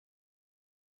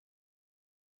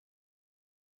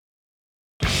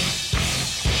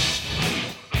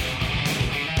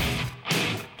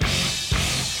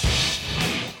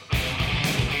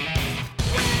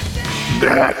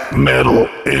That Metal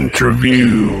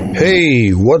Interview.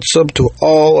 Hey, what's up to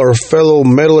all our fellow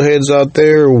metalheads out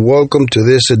there? Welcome to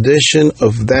this edition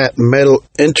of That Metal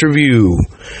Interview,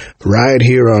 right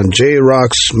here on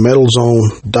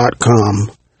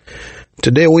jrocksmetalzone.com.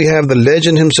 Today we have the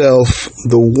legend himself,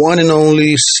 the one and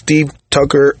only Steve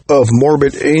Tucker of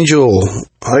Morbid Angel.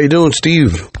 How you doing,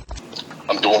 Steve?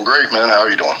 I'm doing great, man. How are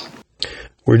you doing?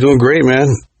 We're doing great, man.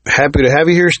 Happy to have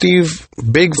you here, Steve.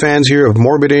 Big fans here of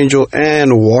Morbid Angel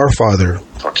and Warfather.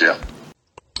 Fuck yeah.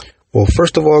 Well,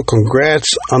 first of all,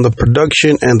 congrats on the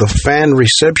production and the fan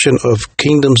reception of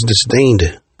Kingdoms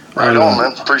Disdained. Right on,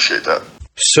 man. Appreciate that.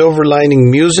 Silver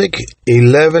Lining Music,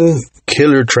 11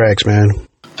 killer tracks, man.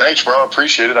 Thanks, bro.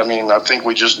 Appreciate it. I mean, I think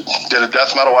we just did a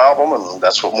death metal album, and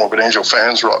that's what Morbid Angel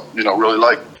fans, really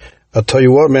like. I'll tell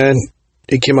you what, man.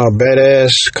 It came out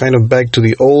badass, kind of back to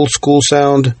the old school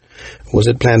sound. Was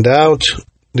it planned out?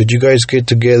 Did you guys get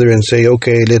together and say,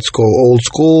 okay, let's go old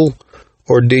school?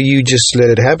 Or did you just let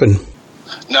it happen?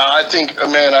 No, I think,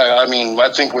 man,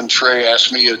 I think when Trey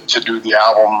asked me to do the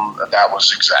album, that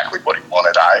was exactly what he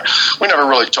wanted. We never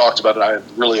really talked about it. I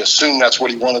really assumed that's what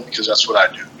he wanted because that's what I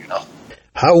do, you know.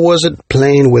 How was it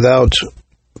playing without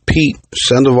Pete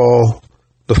Sandoval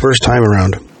the first time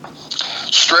around?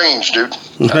 Strange, dude.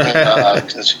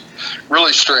 It's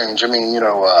really strange. I mean,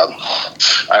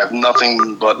 I have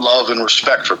nothing but love and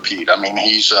respect for Pete. I mean,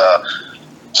 he's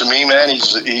to me, man,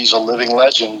 he's a living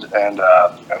legend, and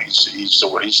he's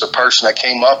the person that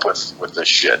came up with this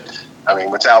shit. I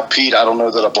mean, without Pete, I don't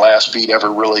know that a blast beat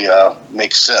ever really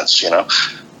makes sense, you know.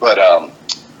 But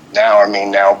now,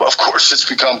 of course, it's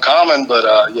become common.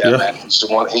 But yeah, man, he's the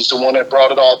one that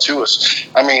brought it all to us.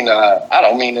 I mean, I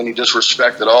don't mean any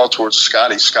disrespect at all towards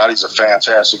Scotty. Scotty's a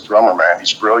fantastic drummer, man.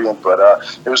 He's brilliant, but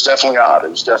it was definitely odd.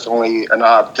 It was definitely an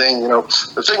odd thing. You know,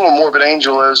 the thing with Morbid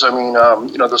Angel is,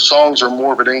 the songs are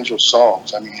Morbid Angel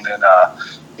songs. I mean, and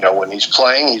when he's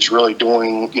playing, he's really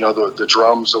doing, the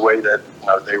drums the way that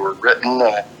they were written,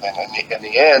 and in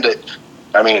the end, it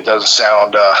doesn't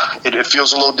sound, it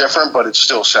feels a little different, but it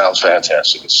still sounds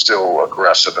fantastic. It's still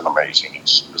aggressive and amazing,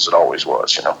 as it always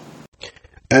was, you know.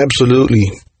 Absolutely.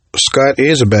 Scott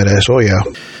is a badass, oh yeah.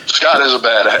 Scott is a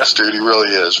badass, dude. He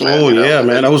really is, man. Oh, yeah,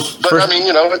 man.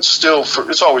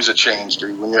 It's always a change,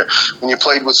 dude. When you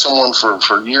played with someone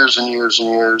for years and years and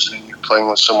years, and you're playing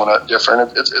with someone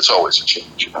different, it's always a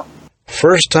change, you know.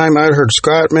 First time I heard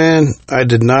Scott, man, I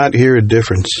did not hear a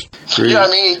difference. Yeah,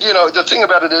 the thing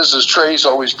about it is Trey's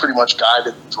always pretty much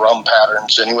guided drum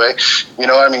patterns anyway.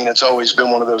 It's always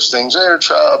been one of those things,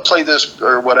 play this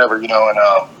or whatever, and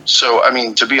so,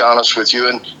 to be honest with you,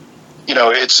 and,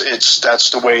 that's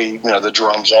the way, the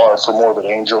drums are for Morbid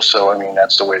Angel, so,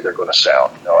 that's the way they're going to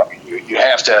sound, you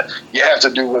have to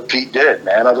do what Pete did,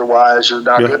 man, otherwise you're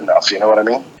not good enough, you know what I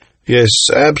mean? Yes,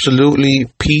 absolutely,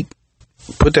 Pete.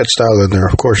 Put that style in there,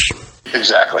 of course.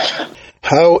 Exactly.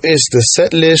 How is the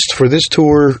set list for this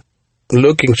tour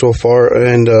looking so far?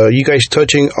 And you guys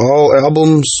touching all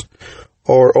albums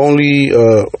or only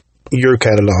your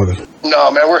catalog?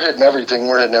 No, man, we're hitting everything.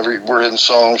 We're hitting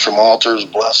songs from Altars,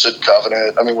 Blessed,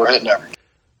 Covenant. We're hitting everything.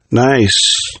 Nice.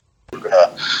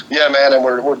 Yeah, man, and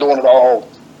we're doing it all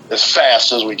as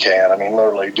fast as we can.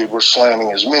 Literally, dude, we're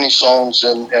slamming as many songs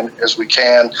in as we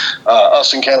can.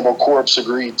 Us and Cannibal Corpse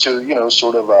agreed to,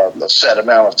 sort of a set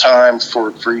amount of time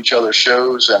for each other's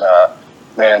shows. And,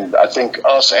 man, I think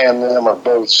us and them are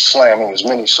both slamming as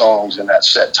many songs in that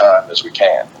set time as we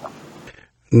can.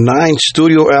 9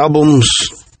 studio albums,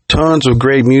 tons of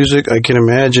great music. I can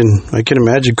imagine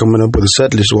coming up with a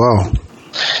set list. Wow.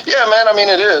 Yeah, man.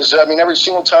 It is. Every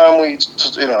single time we,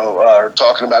 are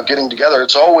talking about getting together,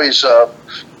 it's always a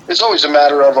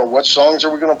matter of what songs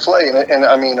are we going to play, and it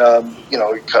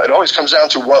always comes down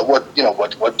to what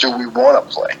do we want to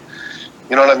play.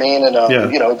 You know what I mean? And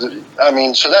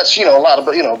so that's a lot of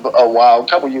a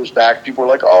couple years back, people were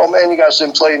like, "Oh man, you guys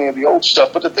didn't play any of the old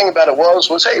stuff." But the thing about it was,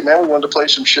 hey man, we wanted to play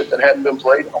some shit that hadn't been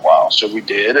played in a while, so we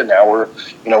did, and now we're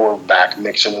back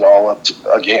mixing it all up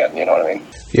again. You know what I mean?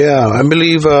 Yeah, I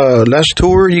believe last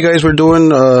tour you guys were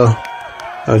doing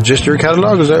just your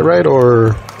catalog, is that right?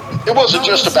 Or it wasn't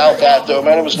just about that, though,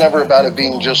 man. It was never about it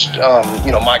being just,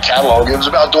 my catalog. It was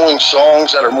about doing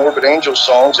songs that are Morbid Angel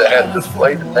songs that hadn't been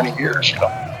played in many years,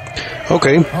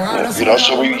 Okay. So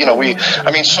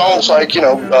songs like,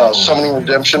 Summoning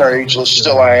Redemption or Ageless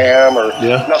Still I Am or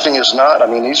Nothing Is Not.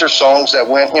 These are songs that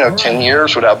went, 10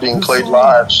 years without being played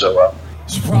live, so.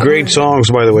 Great songs,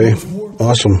 by the way.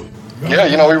 Awesome.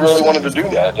 Yeah, we really wanted to do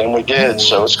that, and we did,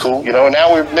 so it's cool, and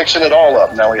now we're mixing it all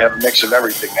up. Now we have a mix of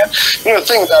everything, and, the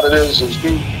thing about it is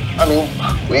dude, I mean,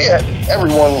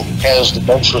 everyone has the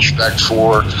most respect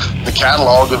for the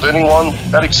catalog of anyone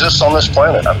that exists on this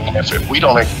planet. I mean, if we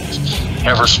don't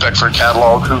have respect for a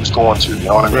catalog, who's going to? You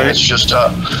know what I mean? Right. It's just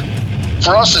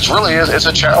for us, it's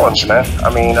a challenge, man. I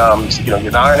mean, you know,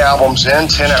 you're 9 albums in,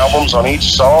 10 albums on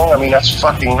each song. I mean, that's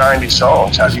fucking 90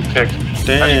 songs. How do you pick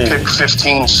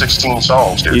 15, 16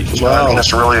 songs, dude? You know what I mean?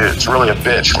 It's really a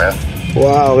bitch, man.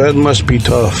 Wow, that must be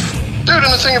tough. Dude,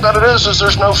 and the thing about it is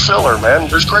there's no filler, man.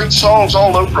 There's great songs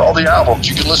all over all the albums.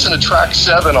 You can listen to track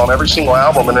 7 on every single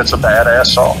album, and it's a badass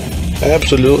song.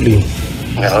 Absolutely.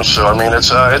 You know, so I mean,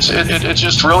 it's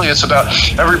just really, it's about,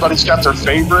 everybody's got their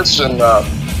favorites, and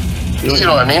you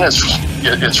know what I mean?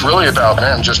 It's really about,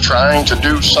 man, just trying to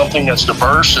do something that's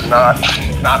diverse and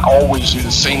not always do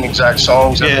the same exact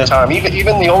songs every time.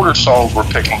 Even the older songs we're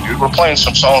picking, dude. We're playing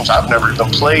some songs I've never even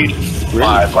played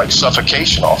live, like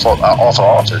Suffocation off of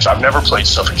Altars. I've never played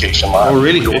Suffocation live. Oh,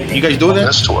 really? You guys doing that?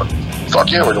 This tour.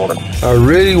 Fuck yeah, we're doing it. I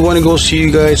really want to go see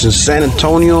you guys in San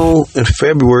Antonio in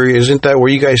February. Isn't that where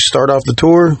you guys start off the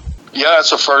tour? Yeah, that's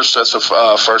the first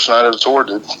night of the tour,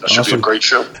 dude. That should be a great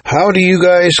show. How do you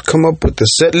guys come up with the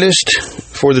set list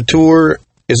for the tour?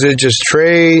 Is it just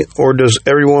Trey, or does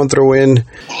everyone throw in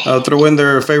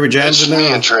their favorite jams in there? It's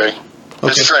me and Trey. Okay.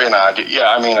 It's Trey and I. Yeah,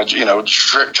 I mean, you know,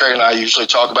 Trey and I usually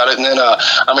talk about it, and then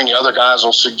I mean, the other guys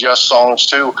will suggest songs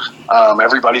too.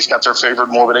 Everybody's got their favorite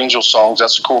Morbid Angel songs.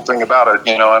 That's the cool thing about it.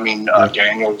 You know, I mean,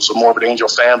 Daniel was a Morbid Angel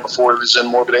fan before he was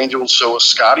in Morbid Angel, and so was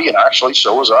Scotty, and actually,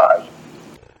 so was I.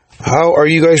 How are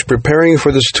you guys preparing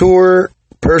for this tour,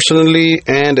 personally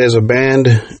and as a band?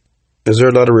 Is there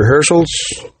a lot of rehearsals?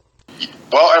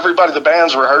 Well, the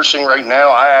band's rehearsing right now.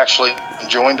 I actually haven't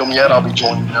joined them yet. I'll be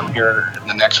joining them here in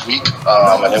the next week,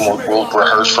 and then we'll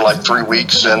rehearse for like 3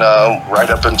 weeks, and right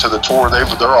up into the tour.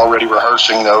 They're already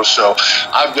rehearsing though, so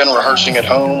I've been rehearsing at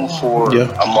home for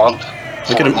a month.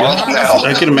 I can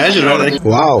imagine.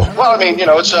 Wow. Well, I mean, you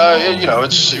know,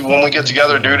 it's when we get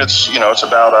together, dude. It's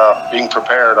about being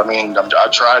prepared. I mean, I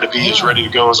try to be as ready to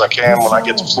go as I can when I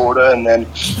get to Florida, and then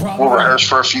we'll rehearse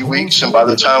for a few weeks. And by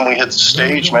the time we hit the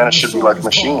stage, man, it should be like a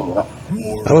machine. You know?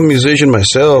 I'm a musician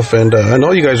myself, and I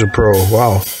know you guys are pro.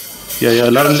 Wow. Yeah.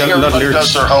 Everybody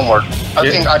does their homework. I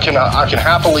think I can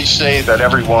happily say that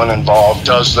everyone involved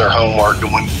does their homework,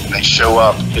 and when they show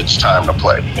up, it's time to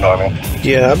play. You know what I mean?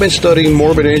 Yeah, I've been studying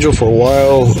Morbid Angel for a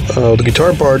while, the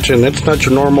guitar parts, and it's not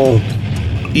your normal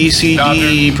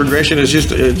ECD progression. It's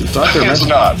just it's not there, man. It's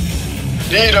not.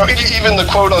 You know, even the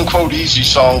quote unquote easy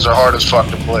songs are hard as fuck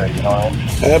to play. You know?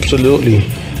 Absolutely.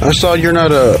 I saw you're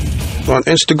not on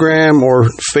Instagram or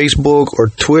Facebook or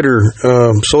Twitter,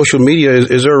 social media.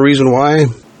 Is there a reason why?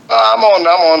 I'm on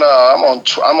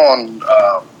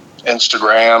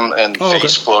Instagram and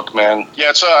Facebook, man.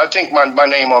 Yeah, so I think my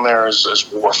name on there is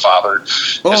Warfather.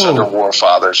 It's under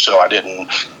Warfather, so I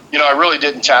really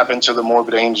didn't tap into the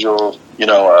Morbid Angel, you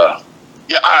know,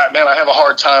 I have a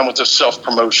hard time with this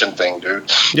self-promotion thing, dude.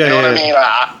 You know what I mean?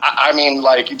 I mean,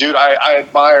 like, dude, I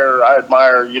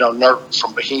admire, you know, Nert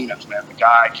from Behemoth, man. The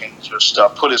guy can just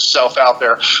put himself out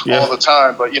there all the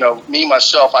time. But, you know, me,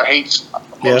 myself, I hate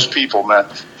most people, man.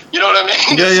 You know what I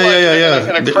mean? Yeah.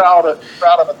 In a crowd of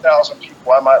 1,000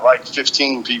 people, I might like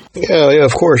 15 people. Yeah,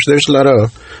 of course. There's a lot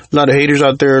of haters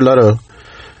out there, a lot of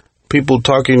people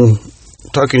talking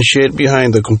shit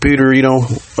behind the computer, you know.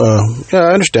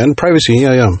 I understand. Privacy,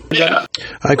 yeah.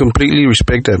 I completely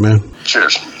respect that, man.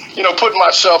 Cheers. You know, putting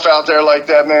myself out there like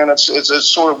that, man, it's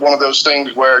sort of one of those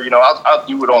things where, you know, I'll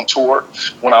do it on tour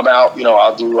when I'm out. You know,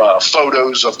 I'll do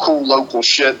photos of cool local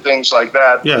shit, things like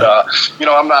that. Yeah. But, you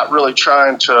know, I'm not really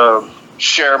trying to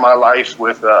share my life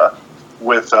with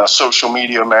social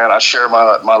media, man. I share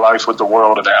my life with the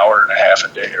world an hour and a half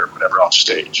a day or whatever on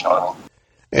stage, you know.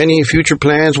 Any future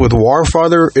plans with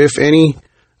Warfather, if any?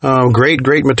 Great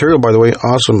material, by the way.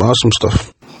 Awesome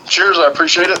stuff. Cheers, I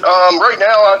appreciate it. Right now,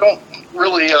 I don't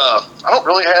really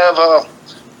have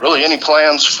really any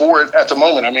plans for it at the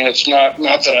moment. I mean, it's not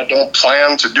that I don't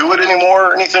plan to do it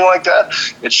anymore or anything like that.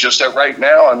 It's just that right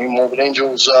now, I mean, Morbid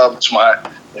Angels, it's my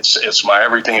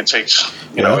everything. It takes,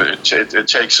 you know, it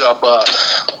takes up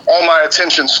all my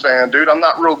attention span, dude. I'm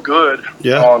not real good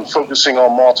on focusing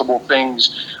on multiple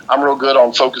things. I'm real good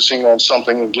on focusing on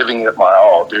something and giving it my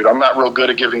all, dude. I'm not real good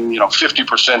at giving, you know,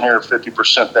 50% here,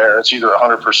 50% there. It's either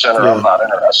 100% or I'm not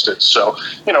interested. So,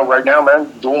 you know, right now,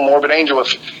 man, doing Morbid Angel,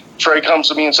 if Trey comes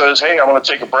to me and says, "Hey, I want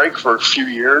to take a break for a few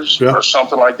years," or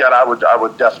something like that, I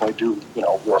would definitely do, you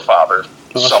know, Warfather,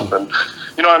 something.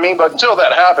 You know what I mean? But until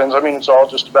that happens, I mean, it's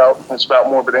about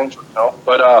Morbid Angel, you know.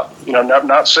 But you know,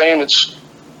 not saying it's,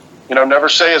 you know, never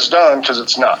say it's done, because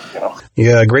it's not, you know.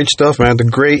 Yeah, great stuff, man. The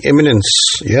Great Eminence.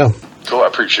 Yeah. Cool, I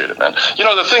appreciate it, man. You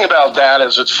know, the thing about that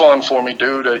is it's fun for me,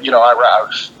 dude.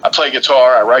 I play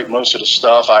guitar, I write most of the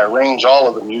stuff, I arrange all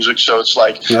of the music, so it's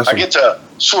like awesome. I get to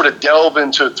sort of delve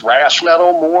into thrash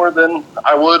metal more than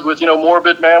I would with,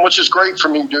 Morbid, man, which is great for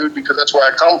me, dude, because that's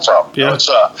where I come from. Yeah. It's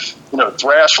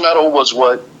thrash metal was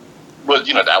what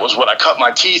that was what I cut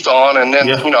my teeth on, and then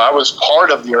I was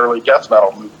part of the early death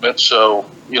metal movement, so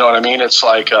you know what I mean? It's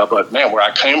like, but man, where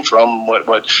I came from,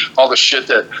 what all the shit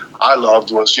that I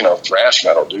loved was, thrash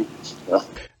metal, dude. You know?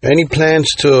 Any plans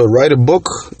to write a book,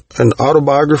 an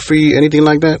autobiography, anything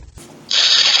like that?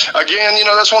 Again,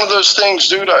 that's one of those things,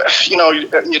 dude.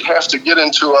 You'd have to get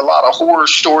into a lot of horror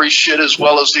story shit as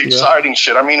well as the exciting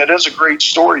shit. I mean, it is a great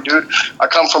story, dude. I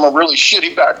come from a really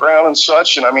shitty background and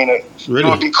such, and I mean, it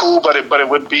would be cool, but it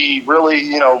would be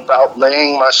really, about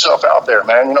laying myself out there,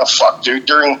 man. Fuck, dude.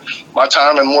 During my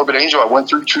time in Morbid Angel, I went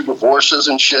through 2 divorces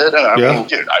and shit, and I mean,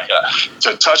 dude,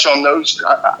 to touch on those,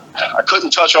 I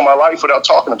couldn't touch on my life without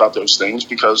talking about those things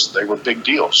because they were big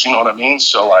deals. You know what I mean?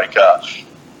 So, like,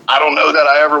 I don't know that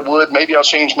I ever would. Maybe I'll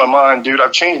change my mind, dude.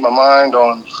 I've changed my mind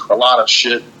on a lot of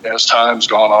shit as time's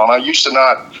gone on. I used to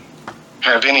not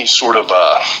have any sort of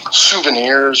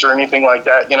souvenirs or anything like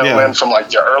that, man, from like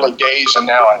the early days, and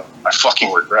now I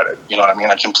fucking regret it. You know what I mean?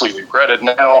 I completely regret it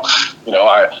now.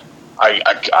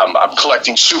 I'm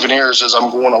collecting souvenirs as I'm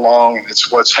going along, and it's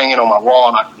what's hanging on my wall,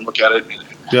 and I can look at it.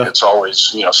 And it's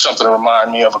always, something to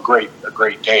remind me of a great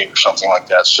day or something like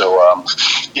that. So,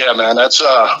 man, that's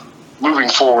moving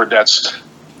forward. That's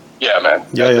man.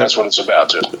 That's what it's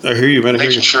about. I hear you, man.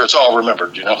 Making sure it's all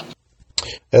remembered.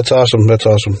 That's awesome. That's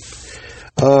awesome.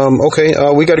 Okay,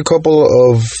 we got a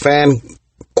couple of fan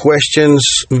questions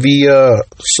via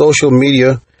social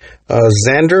media.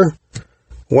 Xander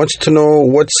wants to know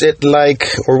what's it like,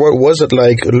 or what was it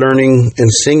like learning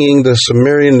and singing the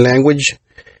Sumerian language,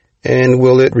 and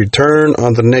will it return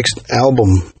on the next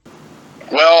album?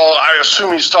 Well, I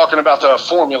assume he's talking about the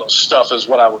formula stuff is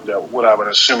what I would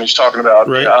assume he's talking about.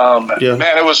 Right.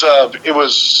 Man, it was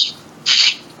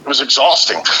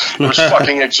exhausting. It was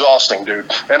fucking exhausting, dude.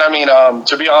 And I mean,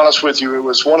 to be honest with you, it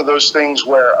was one of those things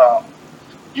where I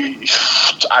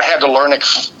had to learn it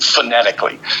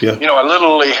phonetically. Yeah. I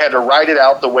literally had to write it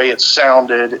out the way it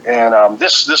sounded, and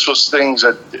this was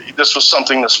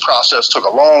something. This process took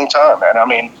a long time, man. I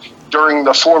mean, during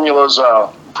the formulas,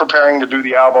 preparing to do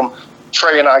the album,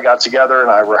 Trey and I got together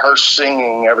and I rehearsed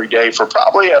singing every day for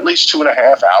probably at least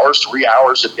 2.5 hours, 3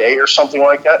 hours a day or something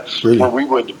like that, really?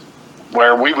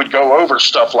 where we would go over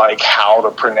stuff like how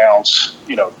to pronounce,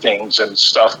 things and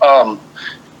stuff. It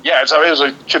was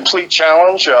a complete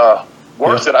challenge.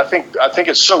 Worth it. I think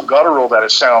it's so guttural that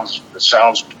it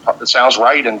sounds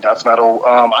right in death metal.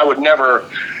 I would never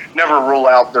rule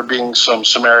out there being some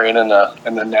Sumerian in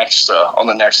the next on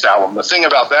the next album. The thing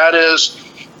about that is,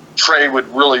 Trey would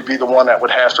really be the one that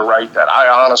would have to write that. I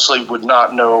honestly would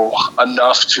not know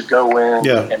enough to go in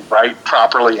and write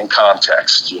properly in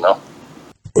context, We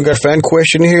got a fan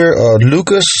question here.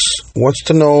 Lucas wants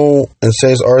to know and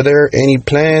says, are there any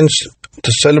plans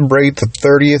to celebrate the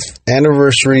 30th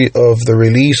anniversary of the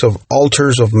release of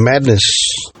Altars of Madness?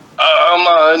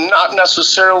 Not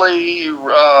necessarily.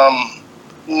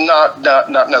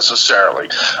 Not necessarily.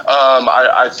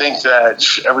 I think that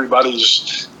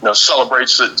everybody's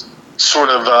celebrates it sort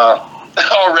of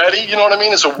already. You know what I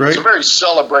mean? It's a very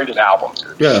celebrated album,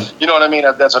 dude. Yeah. You know what I mean?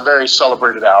 That's a very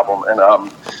celebrated album, and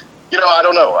I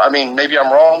don't know. I mean, maybe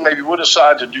I'm wrong. Maybe we'll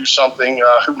decide to do something.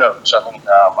 Who knows? I mean,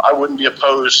 I wouldn't be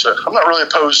opposed to. I'm not really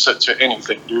opposed to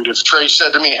anything, dude. If Trey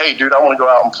said to me, "Hey, dude, I want to go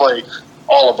out and play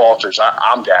all of Altars,"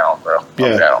 I'm down, bro.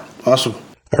 I'm down. Awesome.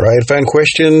 All right, fan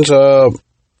questions.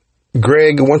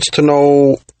 Greg wants to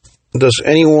know, does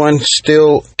anyone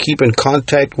still keep in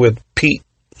contact with Pete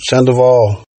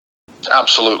Sandoval?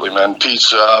 Absolutely, man.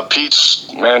 Pete's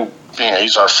man.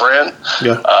 He's our friend.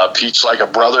 Yeah. Pete's like a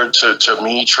brother to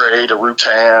me, Trey, to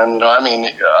Rutan.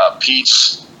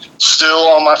 Pete's still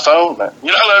on my phone, man.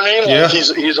 You know what I mean? Like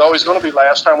he's always going to be.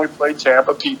 Last time we played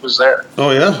Tampa, Pete was there.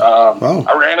 Oh yeah. Wow.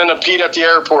 I ran into Pete at the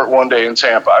airport one day in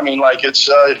Tampa. I mean, like it's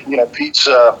Pete's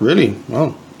really.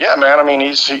 Wow. Yeah, man. I mean,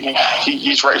 he's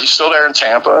right. He's still there in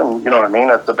Tampa, and you know what I mean.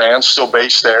 The band's still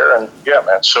based there, and yeah,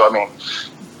 man. So I mean,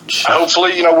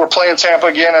 hopefully, we're playing Tampa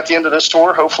again at the end of this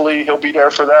tour. Hopefully, he'll be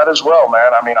there for that as well,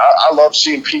 man. I mean, I love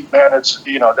seeing Pete, man. It's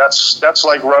that's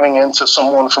like running into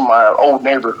someone from my old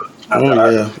neighborhood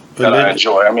that I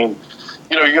enjoy. I mean,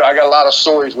 I got a lot of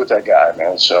stories with that guy,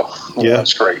 man. So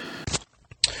it's great.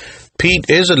 Pete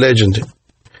is a legend.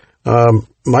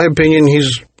 My opinion,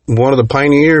 he's one of the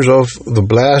pioneers of the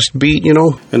blast beat, you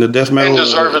know, and the death metal, and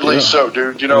deservedly so,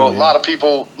 dude. You know, a lot of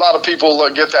people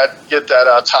get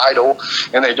that title,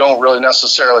 and they don't really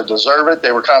necessarily deserve it.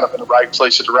 They were kind of in the right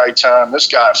place at the right time. This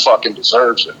guy fucking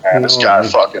deserves it, man. This guy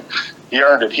he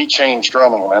earned it. He changed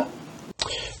drumming, man.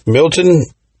 Milton,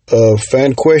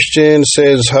 fan question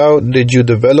says, how did you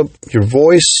develop your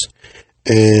voice,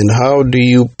 and how do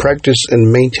you practice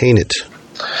and maintain it?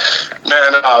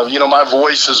 Man, you know, my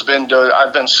voice has been,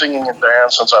 I've been singing in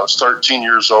bands since I was 13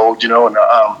 years old, you know, and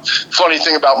funny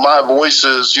thing about my voice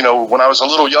is, you know, when I was a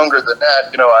little younger than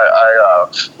that, you know, I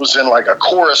was in like a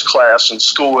chorus class in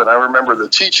school, and I remember the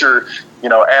teacher, you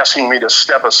know, asking me to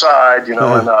step aside, you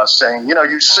know, and saying, you know,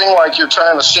 you sing like you're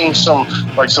trying to sing some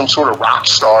sort of rock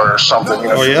star or something. You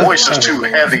know, your voice is too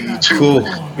heavy,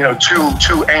 you know,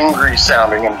 too angry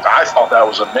sounding. And I thought that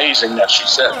was amazing that she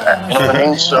said that. You know what I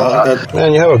mean? So,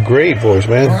 man, you have a great voice,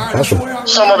 man. Awesome.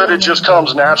 Some of it just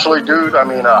comes naturally, dude. I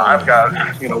mean, I've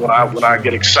got, you know, when I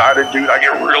get excited, dude, I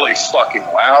get really fucking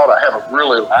loud. I have a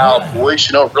really loud voice,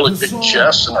 you know, a really big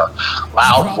chest and a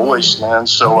loud voice, man.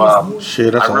 So, I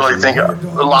really think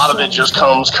a lot of it just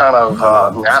comes kind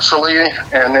of naturally,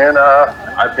 and then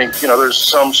I think, you know, there's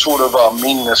some sort of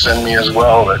meanness in me as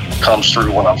well that comes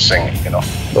through when I'm singing, you know.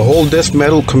 The whole death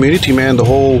metal community, man, the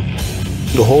whole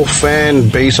fan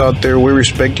base out there, we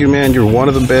respect you, man. You're one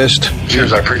of the best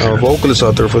Cheers, I appreciate vocalists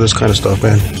out there for this kind of stuff,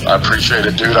 man. I appreciate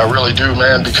it, dude. I really do,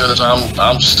 man, because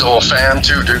I'm still a fan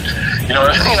too, dude. You know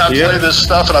what I mean? I play this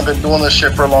stuff, and I've been doing this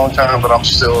shit for a long time, but I'm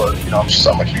still, you know,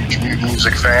 I'm a huge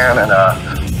music fan, and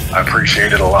I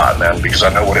appreciate it a lot, man, because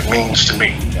I know what it means to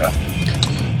me. You know?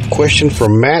 Question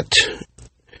from Matt.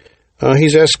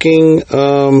 He's asking,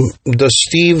 does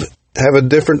Steve have a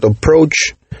different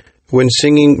approach when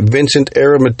singing Vincent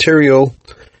era material,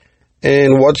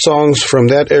 and what songs from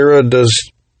that era does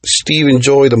Steve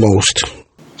enjoy the most?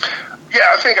 Yeah,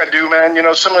 I think I do, man. You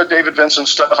know, some of the David Vincent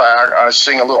stuff, I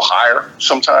sing a little higher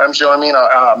sometimes. You know what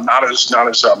I mean? Not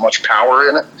as much power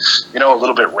in it. You know, a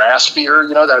little bit raspier.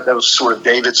 You know, that was sort of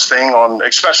David's thing on,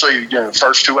 especially, you know, the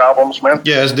first two albums, man.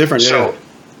 Yeah, it's different. So,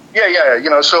 yeah. You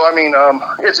know, so I mean,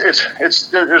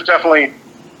 there's definitely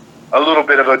a little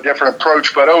bit of a different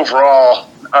approach, but overall,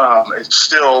 it's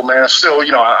still,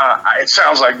 you know, it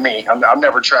sounds like me. I'm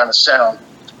never trying to sound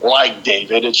like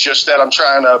David. It's just that I'm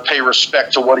trying to pay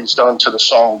respect to what he's done to the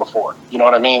song before. You know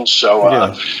what I mean? So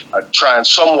I try and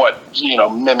somewhat, you know,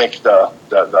 mimic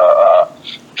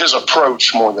his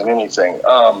approach more than anything.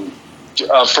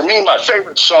 For me, my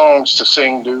favorite songs to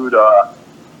sing, dude,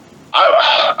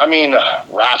 I mean,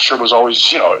 Rapture was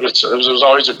always, you know, it was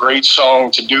always a great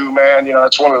song to do, man. You know,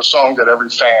 it's one of the songs that every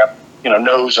fan, you know,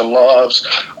 knows and loves.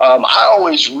 I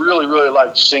always really, really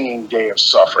liked singing Day of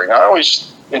Suffering. I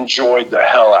always enjoyed the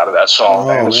hell out of that song,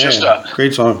 man. It's just a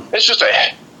great song. It's just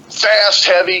a fast,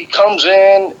 heavy, comes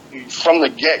in from the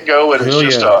get-go, and it's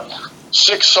just a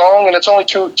sick song, and it's only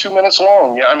two minutes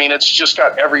long. Yeah, I mean, it's just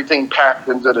got everything packed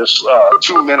into this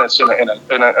 2 minutes, and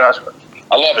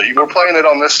I love it. We're playing it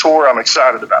on this tour. I'm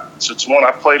excited about it. It's one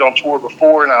I played on tour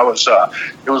before, and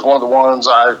it was one of the ones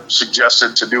I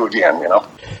suggested to do again, you know.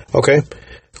 Okay.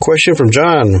 Question from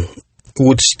John.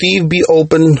 Would Steve be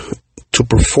open to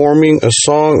performing a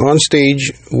song on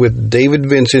stage with David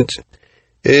Vincent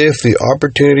if the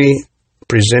opportunity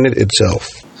presented itself?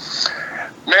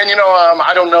 Man, you know,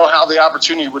 I don't know how the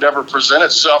opportunity would ever present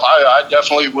itself. I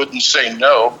definitely wouldn't say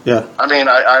no. Yeah. I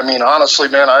mean, honestly,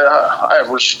 man, I have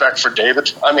respect for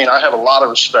David. I mean, I have a lot of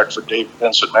respect for David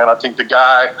Vincent, man. I think the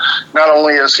guy, not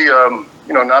only is he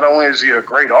a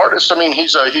great artist, I mean,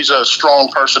 he's a strong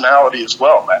personality as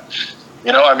well, man.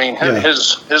 You know, I mean,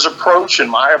 his approach and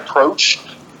my approach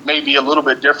may be a little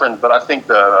bit different, but I think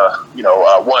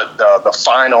the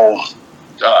final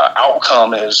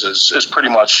outcome is pretty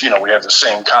much, you know, we have the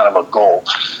same kind of a goal.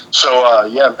 So,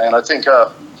 yeah, man, I think,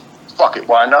 fuck it,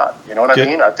 why not? You know what I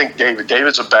mean? I think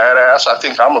David's a badass. I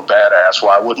think I'm a badass.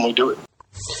 Why wouldn't we do it?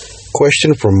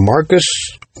 Question from Marcus.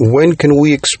 When can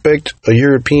we expect a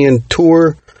European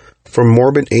tour from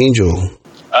Morbid Angel?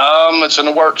 It's in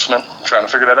the works, man. I'm trying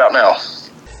to figure that out now.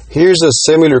 Here's a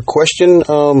similar question.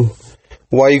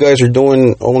 Why you guys are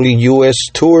doing only U.S.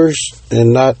 tours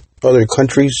and not other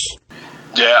countries?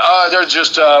 Yeah, they're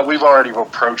just, we've already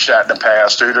approached that in the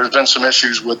past, dude. There's been some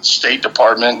issues with the State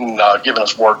Department and giving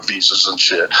us work visas and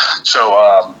shit.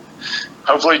 So,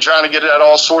 hopefully trying to get that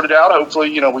all sorted out. Hopefully,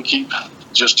 you know, we keep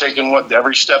just taking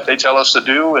every step they tell us to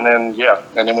do, and then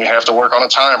we have to work on a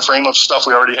time frame of stuff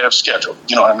we already have scheduled.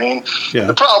 You know what I mean? Yeah.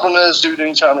 The problem is, dude,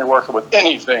 anytime you're working with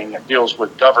anything that deals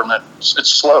with government,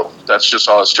 it's slow. That's just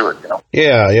all it's to it, you know?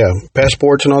 Yeah.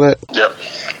 Passports and all that? Yep.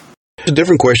 A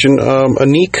different question.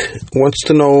 Anik wants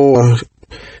to know,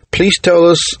 please tell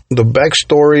us the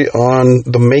backstory on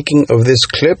the making of this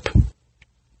clip,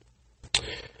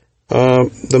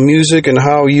 the music, and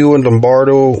how you and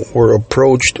Lombardo were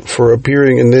approached for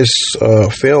appearing in this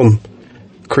film,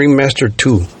 Cream Master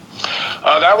 2.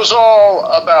 That was all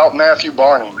about Matthew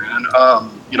Barney, man.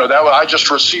 I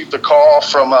just received a call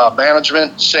from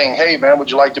management saying, "Hey, man, would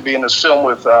you like to be in this film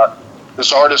with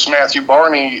this artist Matthew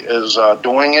Barney is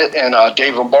doing it, and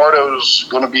Dave Lombardo's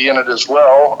going to be in it as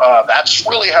well." That's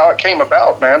really how it came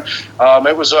about, man.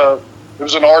 It was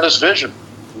an artist's vision.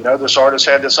 This artist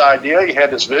had this idea. He had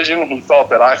this vision. He thought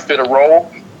that I fit a role.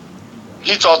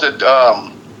 He thought that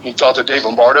Dave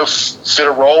Lombardo fit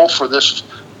a role for this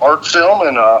art film,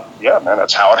 and man,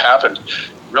 that's how it happened.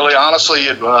 Really, honestly,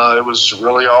 it was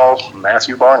really all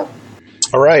Matthew Barney.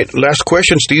 All right, last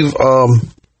question, Steve.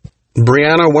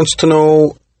 Brianna wants to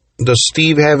know, does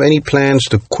Steve have any plans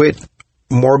to quit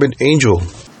Morbid Angel?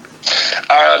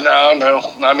 No.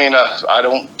 I mean, I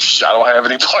don't have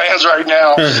any plans right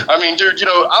now. I mean, dude,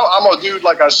 I'm a dude,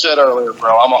 like I said earlier,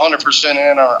 bro. I'm 100%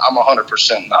 in, or I'm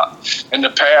 100% not. In the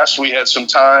past, we had some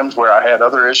times where I had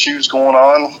other issues going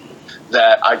on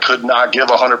that I could not give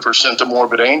 100% to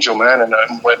Morbid Angel, man. And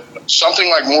when something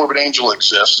like Morbid Angel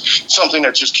exists, something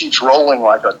that just keeps rolling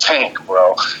like a tank,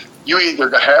 bro, you either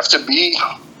have to be,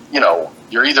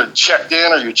 you're either checked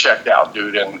in or you're checked out,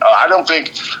 dude. And I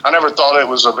never thought it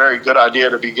was a very good idea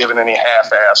to be given any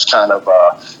half-ass kind of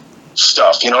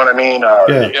stuff. You know what I mean?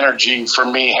 The energy for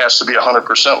me has to be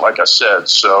 100%, like I said.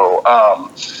 So,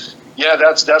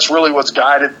 that's really what's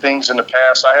guided things in the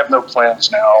past. I have no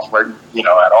plans now,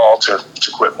 at all to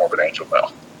quit Morbid Angel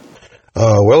now.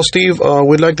 Well, Steve,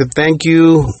 we'd like to thank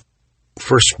you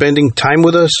for spending time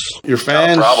with us. Your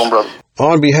fans. No problem, brother.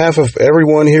 On behalf of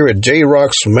everyone here at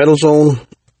J-Rock's Metal Zone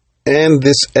and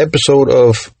this episode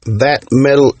of That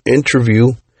Metal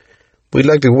Interview, we'd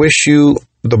like to wish you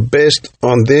the best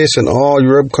on this and all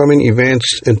your upcoming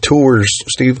events and tours,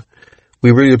 Steve.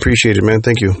 We really appreciate it, man.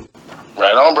 Thank you.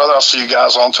 Right on, brother. I'll see you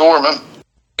guys on tour, man.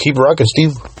 Keep rocking,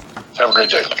 Steve. Have a great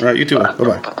day. All right, you too.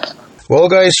 Bye-bye. Well,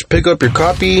 guys, pick up your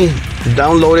copy,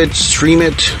 download it, stream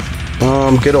it,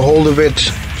 get a hold of it,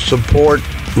 support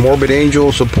Morbid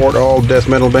Angel, support all death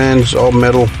metal bands, all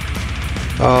metal.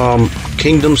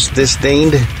 Kingdoms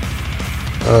Disdained,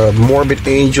 Morbid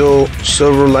Angel,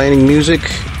 Silver Lining Music.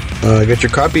 Get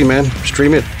your copy, man.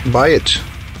 Stream it, buy it.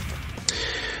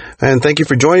 And thank you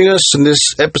for joining us in this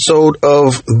episode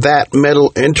of That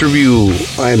Metal Interview.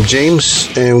 I am James,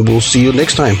 and we'll see you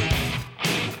next time.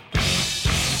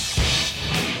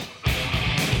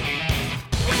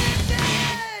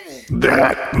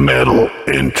 That Metal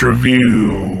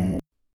Interview.